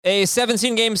A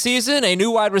 17-game season, a new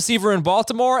wide receiver in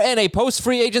Baltimore, and a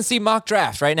post-free agency mock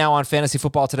draft right now on Fantasy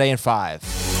Football Today in 5.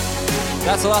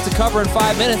 That's a lot to cover in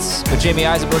 5 minutes, but Jamie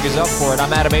Eisenberg is up for it.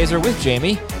 I'm Adam Azer with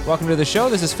Jamie. Welcome to the show.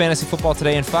 This is Fantasy Football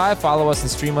Today in 5. Follow us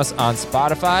and stream us on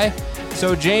Spotify.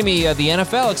 So, Jamie, the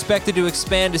NFL expected to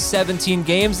expand to 17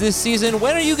 games this season.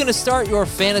 When are you going to start your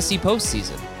fantasy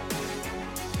postseason?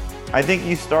 I think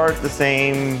you start the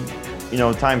same,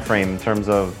 time frame in terms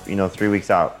of, 3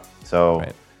 weeks out. So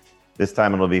right. This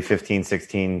time it'll be 15,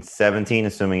 16, 17,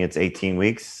 assuming it's 18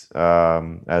 weeks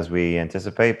as we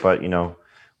anticipate. But, we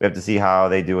have to see how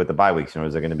they do with the bye weeks.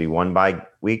 Is there going to be one bye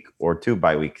week or two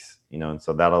bye weeks? And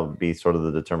so that'll be sort of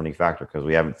the determining factor because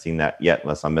we haven't seen that yet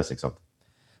unless I'm missing something.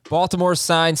 Baltimore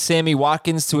signed Sammy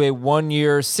Watkins to a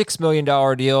 1-year, $6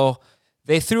 million deal.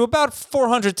 They threw about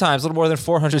 400 times, a little more than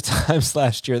 400 times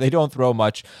last year. They don't throw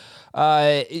much.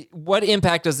 What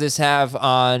impact does this have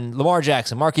on Lamar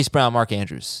Jackson, Marquise Brown, Mark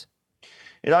Andrews?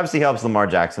 It obviously helps Lamar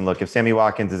Jackson. Look, if Sammy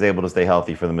Watkins is able to stay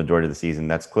healthy for the majority of the season,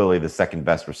 that's clearly the second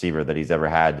best receiver that he's ever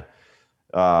had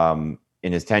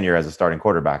in his tenure as a starting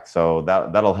quarterback. So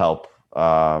that'll help.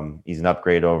 He's an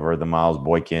upgrade over the Miles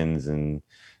Boykins and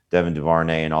Devin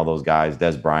Duvernay and all those guys,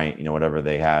 Des Bryant, whatever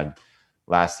they had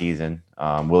last season,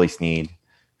 Willie Snead.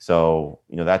 So,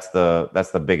 that's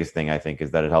the biggest thing, I think, is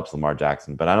that it helps Lamar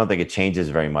Jackson. But I don't think it changes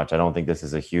very much. I don't think this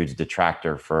is a huge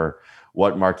detractor for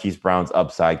what Marquise Brown's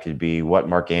upside could be, what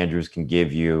Mark Andrews can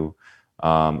give you.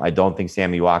 I don't think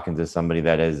Sammy Watkins is somebody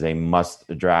that is a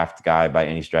must-draft guy by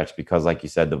any stretch because, like you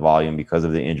said, the volume, because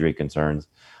of the injury concerns.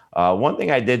 One thing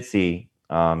I did see,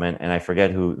 and I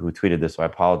forget who tweeted this, so I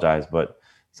apologize, but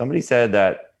somebody said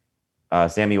that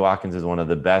Sammy Watkins is one of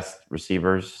the best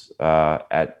receivers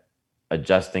at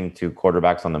adjusting to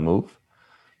quarterbacks on the move.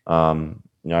 I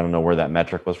don't know where that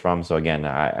metric was from. So again,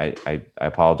 I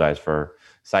apologize for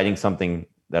citing something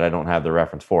that I don't have the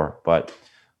reference for. But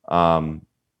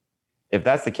if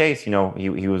that's the case, he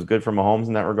was good for Mahomes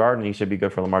in that regard, and he should be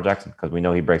good for Lamar Jackson because we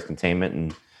know he breaks containment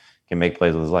and can make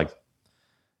plays with his legs.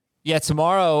 Yeah,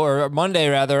 tomorrow or Monday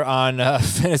rather on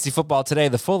Fantasy Football Today,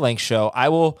 the full-length show, I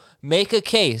will make a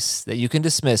case that you can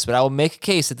dismiss, but I will make a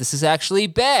case that this is actually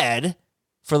bad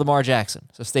for Lamar Jackson.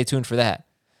 So stay tuned for that.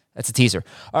 That's a teaser.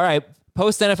 All right,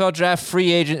 post-NFL draft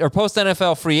free agent or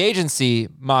post-NFL free agency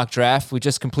mock draft. We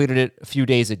just completed it a few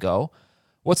days ago.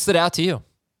 What stood out to you?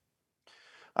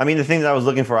 I mean, the things I was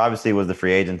looking for obviously was the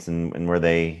free agents and where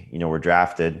they, were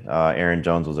drafted. Aaron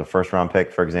Jones was a first-round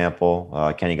pick, for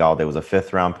example. Kenny Golladay was a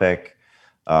fifth-round pick.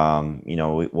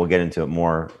 We'll get into it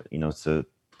more, to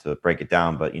break it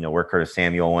down. But where Curtis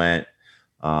Samuel went.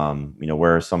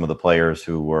 Where are some of the players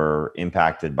who were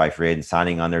impacted by free agent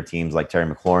signing on their teams, like Terry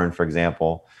McLaurin, for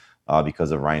example,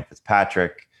 because of Ryan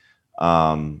Fitzpatrick.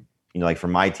 Like for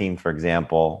my team, for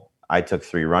example, I took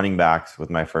 3 running backs with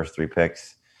my first 3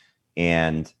 picks,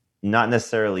 and not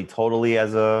necessarily totally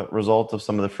as a result of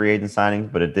some of the free agent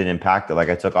signings, but it did impact it. Like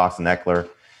I took Austin Eckler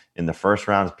in the first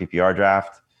round PPR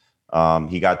draft.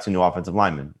 He got 2 new offensive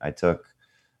linemen. I took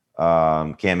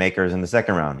Cam Akers in the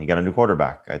second round. He got a new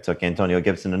quarterback. I took Antonio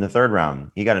Gibson in the third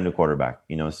round. He got a new quarterback.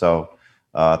 So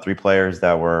 3 players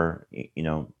that were,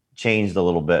 changed a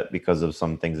little bit because of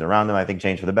some things around them, I think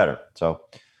changed for the better. So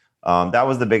that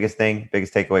was the biggest thing.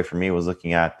 Biggest takeaway for me was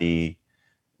looking at the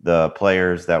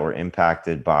players that were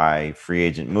impacted by free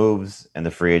agent moves and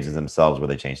the free agents themselves where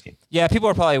they changed teams. Yeah, people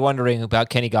are probably wondering about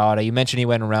Kenny Golladay. You mentioned he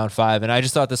went in round 5, and I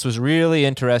just thought this was really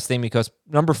interesting because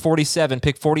number 47,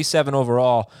 pick 47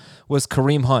 overall, was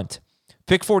Kareem Hunt.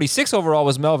 Pick 46 overall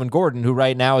was Melvin Gordon, who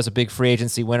right now is a big free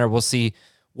agency winner. We'll see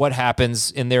what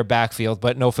happens in their backfield,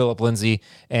 but no Phillip Lindsay,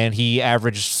 and he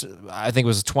averaged, I think it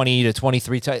was 20 to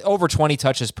 23, over 20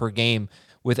 touches per game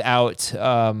without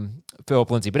Phillip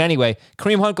Lindsay. But anyway,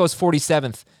 Kareem Hunt goes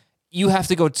 47th. You have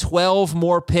to go 12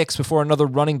 more picks before another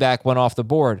running back went off the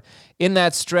board. In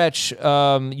that stretch,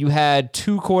 you had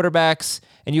 2 quarterbacks,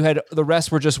 and you had the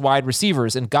rest were just wide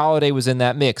receivers, and Golladay was in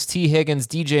that mix. T. Higgins,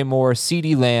 DJ Moore,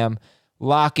 CeeDee Lamb,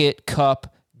 Lockett,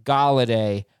 Kupp,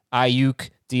 Golladay, Ayuk,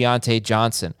 Deontay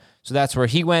Johnson. So that's where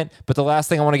he went. But the last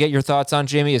thing I want to get your thoughts on,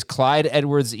 Jamie, is Clyde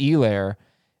Edwards-Helaire,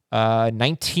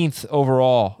 19th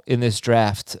overall in this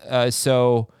draft.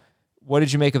 So what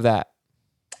did you make of that?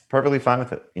 Perfectly fine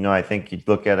with it. I think you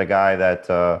look at a guy that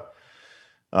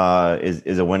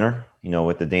is a winner,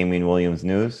 with the Damian Williams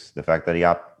news, the fact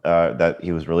that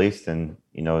he was released and,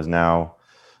 is now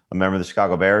a member of the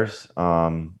Chicago Bears.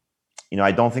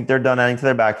 I don't think they're done adding to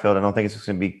their backfield. I don't think it's just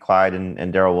going to be Clyde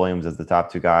and Darrell Williams as the top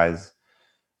 2 guys.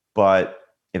 But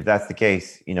if that's the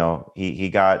case, he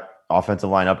got offensive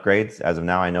line upgrades. As of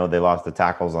now, I know they lost the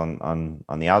tackles on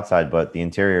the outside, but the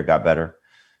interior got better.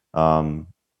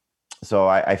 So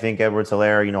I think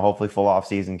Edwards-Helaire, hopefully full off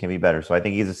season can be better. So I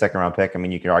think he's a second round pick. I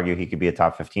mean, you could argue he could be a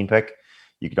top 15 pick.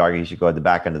 You could argue he should go at the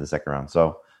back end of the second round.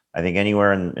 So I think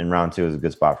anywhere in round 2 is a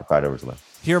good spot for Clyde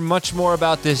Edwards-Helaire. Hear much more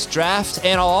about this draft,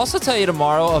 and I'll also tell you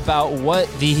tomorrow about what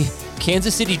the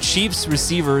Kansas City Chiefs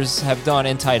receivers have done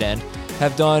and tight end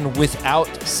have done without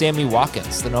Sammy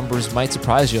Watkins. The numbers might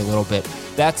surprise you a little bit.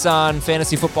 That's on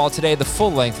Fantasy Football Today, the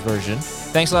full-length version.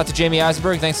 Thanks a lot to Jamey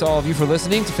Eisenberg. Thanks to all of you for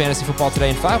listening to Fantasy Football Today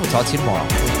in 5. We'll talk to you tomorrow.